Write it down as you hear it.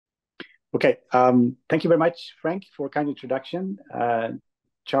Okay, thank you very much, Frank, for a kind introduction.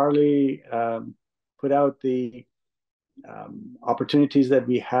 Charlie put out the opportunities that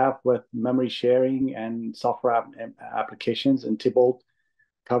we have with memory sharing and software applications, and Thibault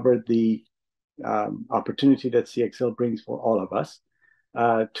covered the opportunity that CXL brings for all of us.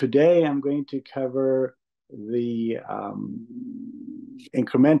 Today, I'm going to cover the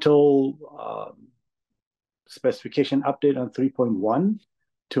incremental specification update on 3.1.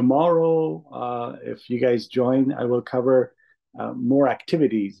 Tomorrow, if you guys join, I will cover more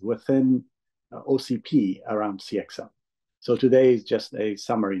activities within OCP around CXL. So today is just a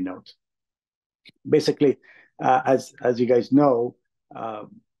summary note. Basically, as you guys know, the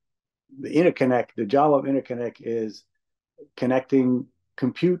interconnect, the job of interconnect is connecting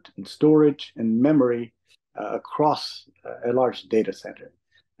compute and storage and memory across a large data center.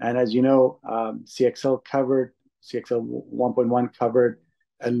 And as you know, CXL 1.1 covered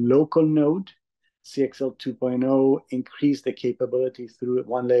a local node. CXL 2.0 increased the capability through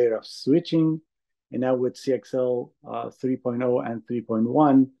one layer of switching. And now with CXL 3.0 and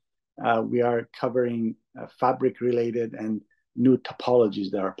 3.1, we are covering fabric-related and new topologies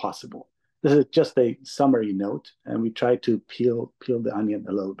that are possible. This is just a summary note, and we try to peel the onion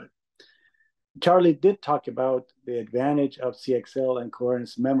a little bit. Charlie did talk about the advantage of CXL and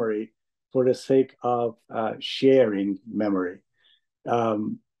coherence memory for the sake of sharing memory.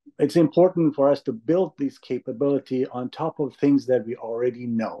 It's important for us to build this capability on top of things that we already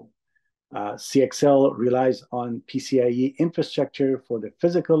know. CXL relies on PCIe infrastructure for the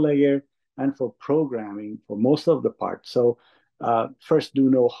physical layer and for programming for most of the parts. So first do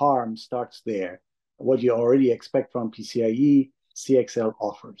no harm starts there. What you already expect from PCIe, CXL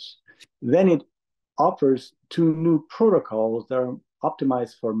offers. Then it offers two new protocols that are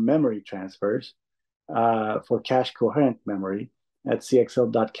optimized for memory transfers for cache coherent memory at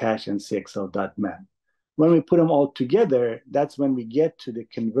CXL.cache and CXL.mem. When we put them all together, that's when we get to the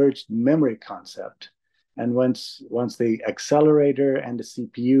converged memory concept. And once the accelerator and the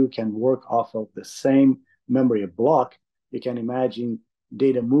CPU can work off of the same memory block, you can imagine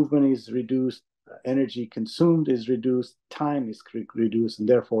data movement is reduced, energy consumed is reduced, time is reduced, and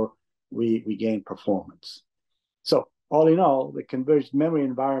therefore we gain performance. So all in all, the converged memory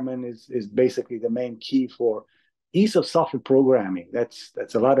environment is basically the main key for ease of software programming. That's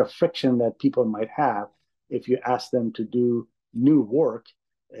a lot of friction that people might have. If you ask them to do new work,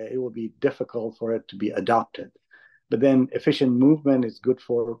 it will be difficult for it to be adopted. But then efficient movement is good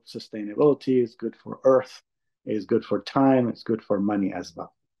for sustainability, is good for Earth, is good for time, it's good for money as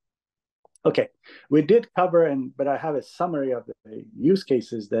well. Okay, we did cover, but I have a summary of the use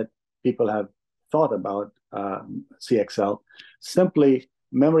cases that people have thought about CXL. Simply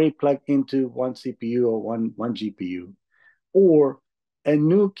memory plugged into one CPU or one GPU, or a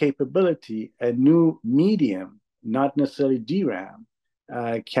new capability, a new medium, not necessarily DRAM,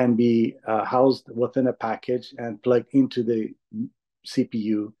 can be housed within a package and plugged into the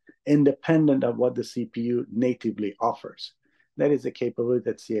CPU, independent of what the CPU natively offers. That is a capability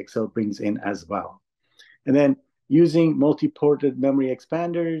that CXL brings in as well. And then using multi-ported memory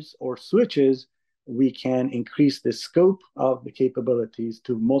expanders or switches, we can increase the scope of the capabilities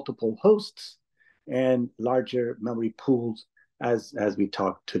to multiple hosts and larger memory pools as we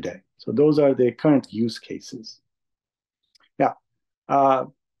talk today. So those are the current use cases. Yeah,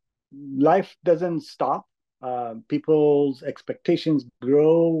 life doesn't stop. People's expectations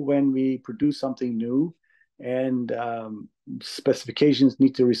grow when we produce something new, and specifications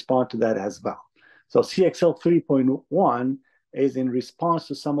need to respond to that as well. So CXL 3.1 is in response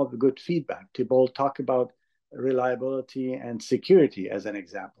to some of the good feedback. Thibault talked about reliability and security as an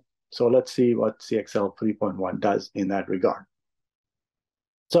example. So let's see what CXL 3.1 does in that regard.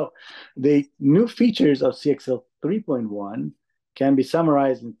 So the new features of CXL 3.1 can be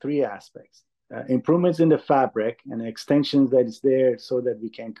summarized in three aspects. Improvements in the fabric and extensions that is there so that we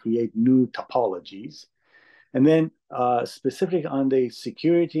can create new topologies. And then specific on the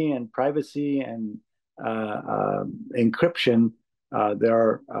security and privacy and encryption,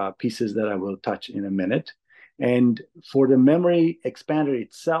 there are pieces that I will touch in a minute. And for the memory expander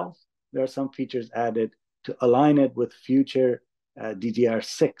itself, there are some features added to align it with future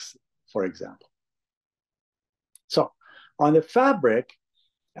DDR6, for example. So on the fabric,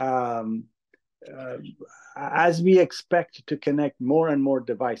 as we expect to connect more and more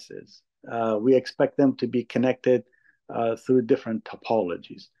devices, we expect them to be connected through different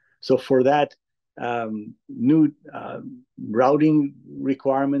topologies. So for that, new routing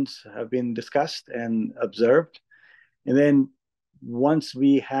requirements have been discussed and observed. And then once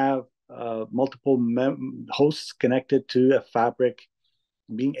we have multiple hosts connected to a fabric,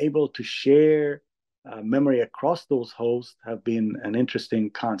 being able to share memory across those hosts have been an interesting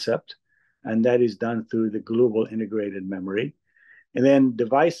concept, and that is done through the global integrated memory. And then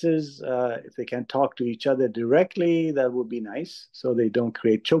devices, if they can talk to each other directly, that would be nice, so they don't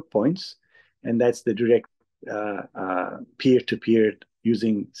create choke points. And that's the direct peer-to-peer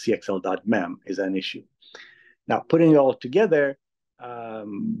using CXL.mem is an issue. Now, putting it all together,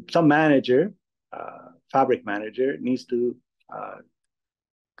 some manager, fabric manager, needs to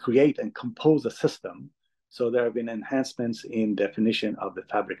create and compose a system. So there have been enhancements in definition of the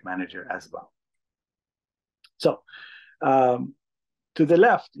fabric manager as well. So to the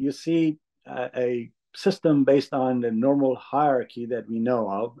left, you see a system based on the normal hierarchy that we know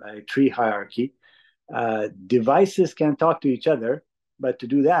of, a tree hierarchy. Devices can talk to each other, but to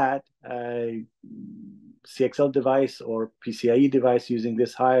do that, a CXL device or PCIe device using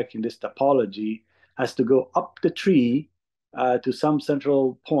this hierarchy, this topology, has to go up the tree to some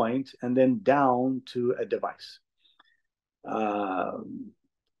central point and then down to a device.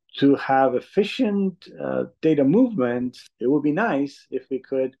 To have efficient data movement, it would be nice if we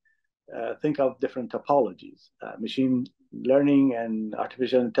could think of different topologies. Machine learning and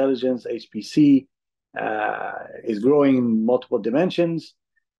artificial intelligence, HPC, is growing in multiple dimensions,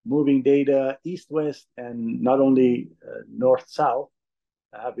 moving data east-west and not only north-south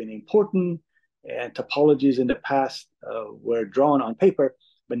have been important, and topologies in the past were drawn on paper,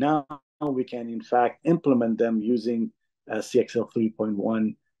 but now we can in fact implement them using CXL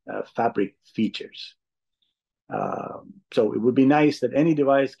 3.1 fabric features. So it would be nice that any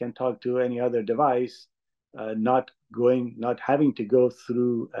device can talk to any other device, not having to go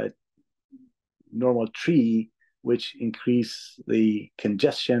through a normal tree, which increase the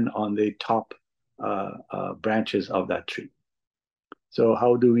congestion on the top branches of that tree. So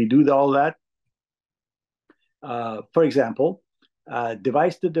how do we do all that? For example,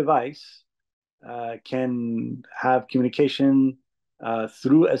 device to device can have communication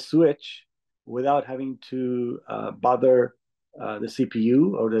through a switch without having to bother the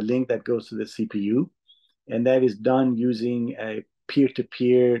CPU or the link that goes to the CPU. And that is done using a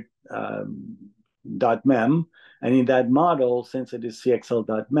peer-to-peer .mem. And in that model, since it is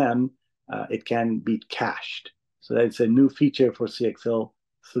CXL.mem, it can be cached. So that's a new feature for CXL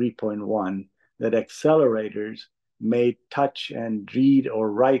 3.1 that accelerators may touch and read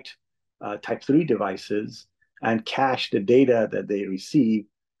or write type 3 devices and cache the data that they receive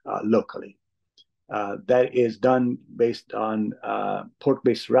locally. That is done based on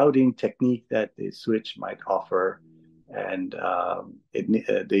port-based routing technique that the switch might offer, and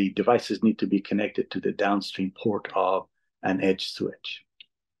the devices need to be connected to the downstream port of an edge switch.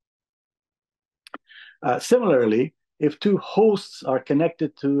 Similarly, if two hosts are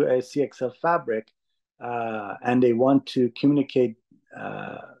connected to a CXL fabric and they want to communicate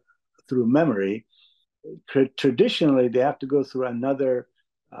through memory, traditionally they have to go through another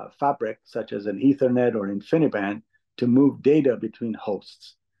fabric, such as an Ethernet or InfiniBand, to move data between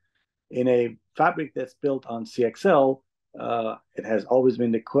hosts. In a fabric that's built on CXL, it has always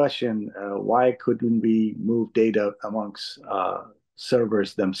been the question, why couldn't we move data amongst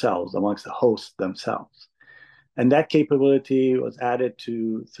servers themselves, amongst the hosts themselves? And that capability was added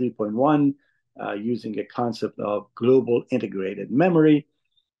to 3.1 using a concept of global integrated memory.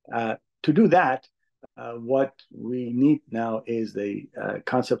 To do that, what we need now is the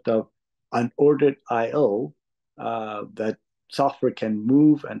concept of unordered I/O, that software can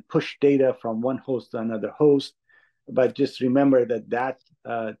move and push data from one host to another host. But just remember that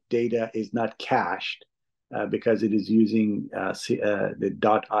data is not cached because it is using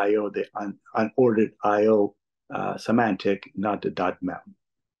the .io, the unordered I/O semantic, not the .mem.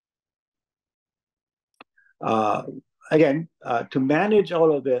 Again, to manage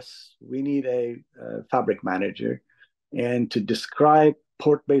all of this, we need a fabric manager. And to describe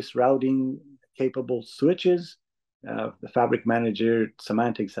port-based routing capable switches, the fabric manager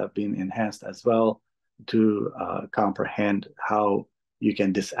semantics have been enhanced as well to comprehend how you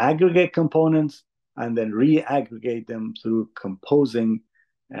can disaggregate components and then re-aggregate them through composing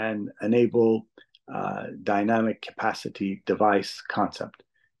and enable dynamic capacity device concept,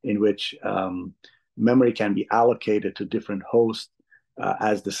 in which memory can be allocated to different hosts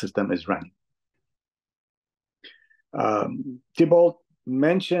as the system is running. Thibault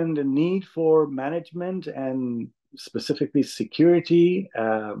mentioned the need for management and specifically security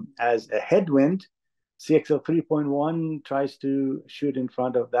as a headwind. CXL 3.1 tries to shoot in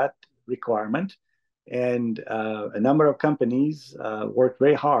front of that requirement, and a number of companies worked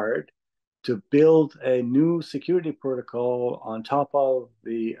very hard to build a new security protocol on top of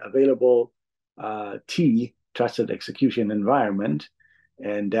the available Trusted Execution Environment.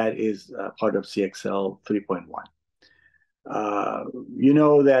 and that is part of CXL 3.1. You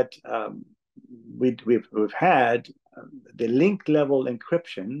know that we've had the link level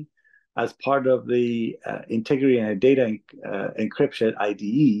encryption as part of the integrity and data encryption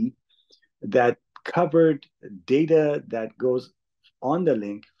IDE that covered data that goes on the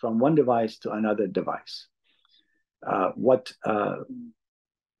link from one device to another device. What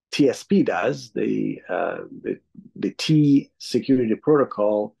TSP does, the T security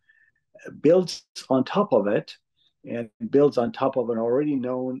protocol, builds on top of it, and builds on top of an already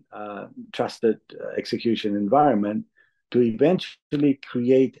known trusted execution environment to eventually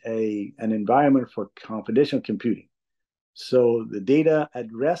create an environment for confidential computing. So the data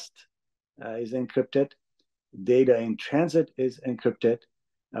at rest is encrypted, data in transit is encrypted,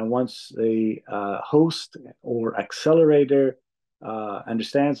 and once the host or accelerator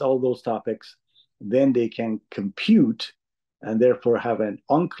understands all those topics, then they can compute and therefore have an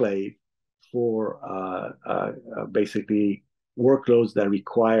enclave for basically workloads that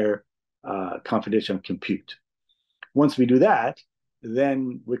require confidential compute. Once we do that,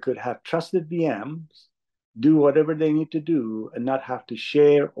 then we could have trusted VMs do whatever they need to do and not have to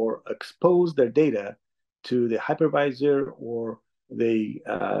share or expose their data to the hypervisor or the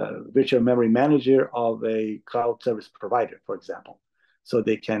virtual memory manager of a cloud service provider, for example. So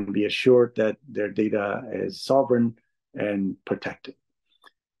they can be assured that their data is sovereign and protected.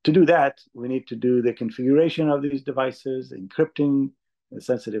 To do that, we need to do the configuration of these devices, encrypting the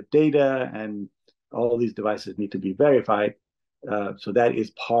sensitive data, and all these devices need to be verified. So that is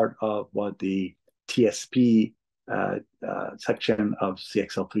part of what the TSP section of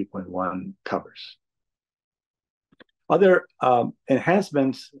CXL 3.1 covers. Other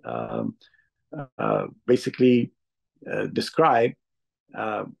enhancements basically describe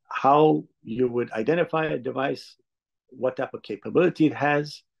how you would identify a device, what type of capability it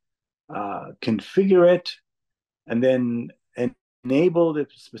has, configure it, and then enable the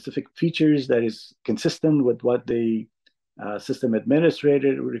specific features that is consistent with what the system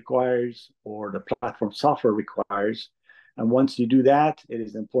administrator requires or the platform software requires. And once you do that, it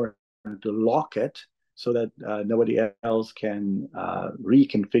is important to lock it so that nobody else can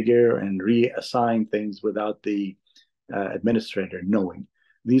reconfigure and reassign things without the administrator knowing.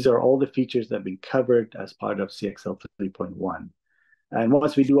 These are all the features that have been covered as part of CXL 3.1. And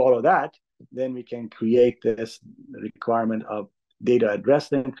once we do all of that, then we can create this requirement of data at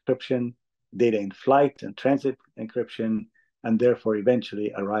rest encryption, data in flight and transit encryption, and therefore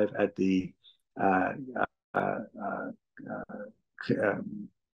eventually arrive at the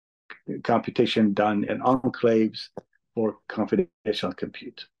computation done in enclaves for confidential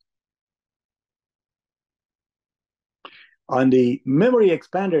compute. On the memory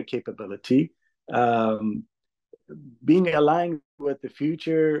expander capability, being aligned with the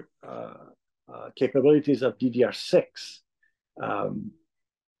future capabilities of DDR6,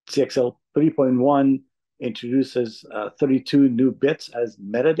 CXL 3.1 introduces 32 new bits as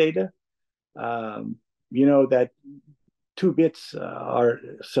metadata. You know that 2 bits are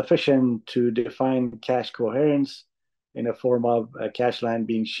sufficient to define cache coherence in a form of a cache line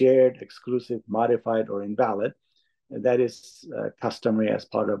being shared, exclusive, modified, or invalid. That is customary as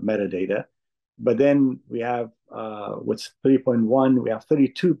part of metadata. But then we have, with 3.1, we have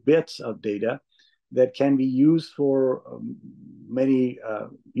 32 bits of data that can be used for many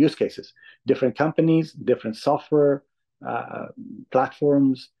use cases. Different companies, different software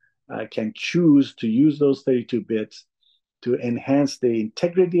platforms can choose to use those 32 bits to enhance the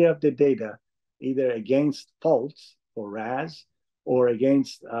integrity of the data, either against faults or RAS or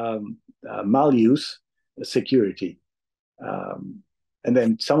against maluse security. And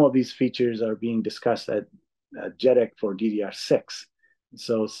then some of these features are being discussed at JEDEC for DDR6.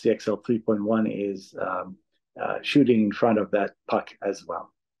 So CXL 3.1 is shooting in front of that puck as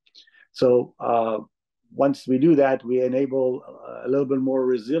well. So once we do that, we enable a little bit more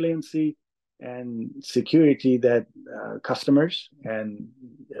resiliency and security that customers and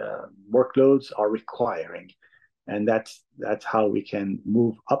workloads are requiring. And that's how we can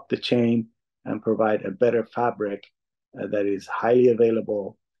move up the chain and provide a better fabric that is highly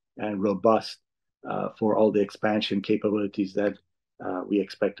available and robust for all the expansion capabilities that we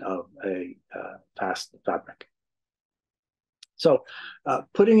expect of a fast fabric. So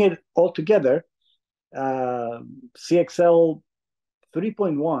putting it all together, CXL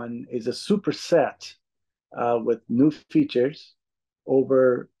 3.1 is a superset with new features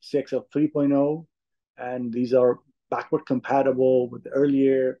over CXL 3.0, and these are backward compatible with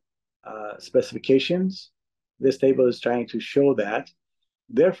earlier specifications. This table is trying to show that.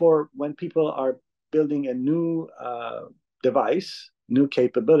 Therefore, when people are building a new device, new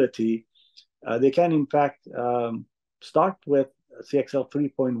capability, they can in fact start with CXL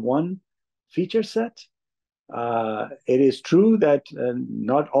 3.1 feature set. It is true that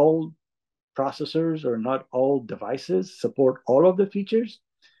not all processors or not all devices support all of the features,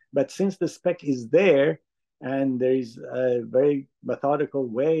 but since the spec is there and there is a very methodical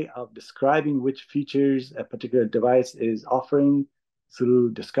way of describing which features a particular device is offering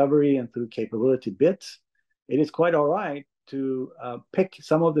through discovery and through capability bits, it is quite all right to pick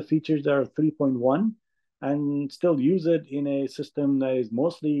some of the features that are 3.1 and still use it in a system that is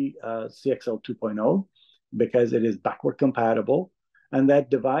mostly CXL 2.0 because it is backward compatible, and that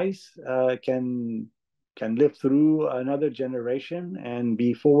device can live through another generation and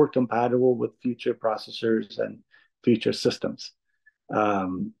be forward compatible with future processors and future systems.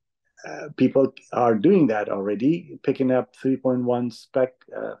 People are doing that already, picking up 3.1 spec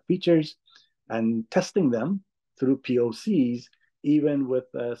features and testing them through POCs, even with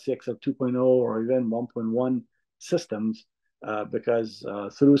CXL 2.0 or even 1.1 systems, because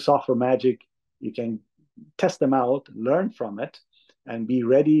through software magic, you can test them out, learn from it, and be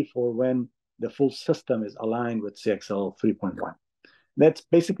ready for when the full system is aligned with CXL 3.1. That's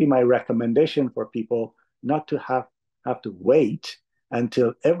basically my recommendation for people, not to have to wait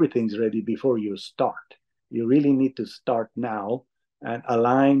until everything's ready before you start. You really need to start now and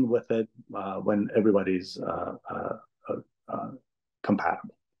align with it when everybody's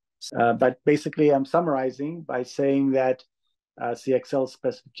compatible. But basically, I'm summarizing by saying that CXL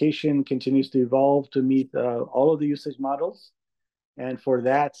specification continues to evolve to meet all of the usage models. And for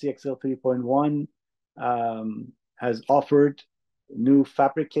that, CXL 3.1 has offered new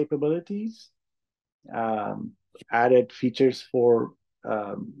fabric capabilities, added features for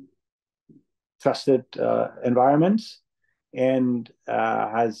trusted environments, and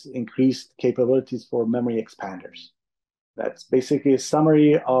has increased capabilities for memory expanders. That's basically a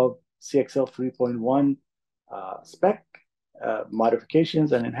summary of CXL 3.1 spec,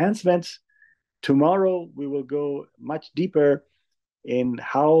 modifications and enhancements. Tomorrow, we will go much deeper in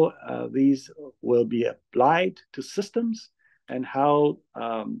how these will be applied to systems and how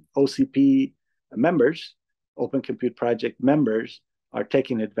OCP members, Open Compute Project members, are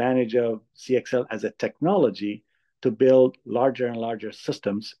taking advantage of CXL as a technology to build larger and larger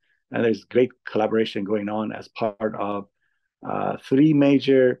systems. And there's great collaboration going on as part of three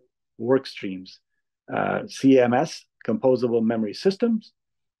major work streams: CMS, Composable Memory Systems,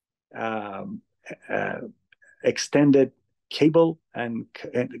 extended cable and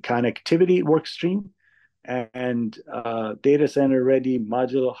connectivity work stream, and data center ready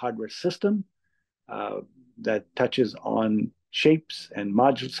modular hardware system that touches on shapes and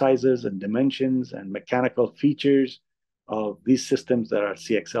module sizes and dimensions and mechanical features of these systems that are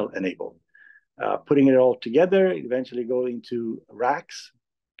CXL enabled. Putting it all together, eventually go into racks,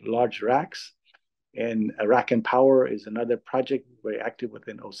 large racks, and Rack and Power is another project very active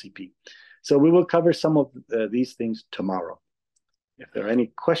within OCP. So we will cover some of these things tomorrow. If there are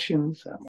any questions,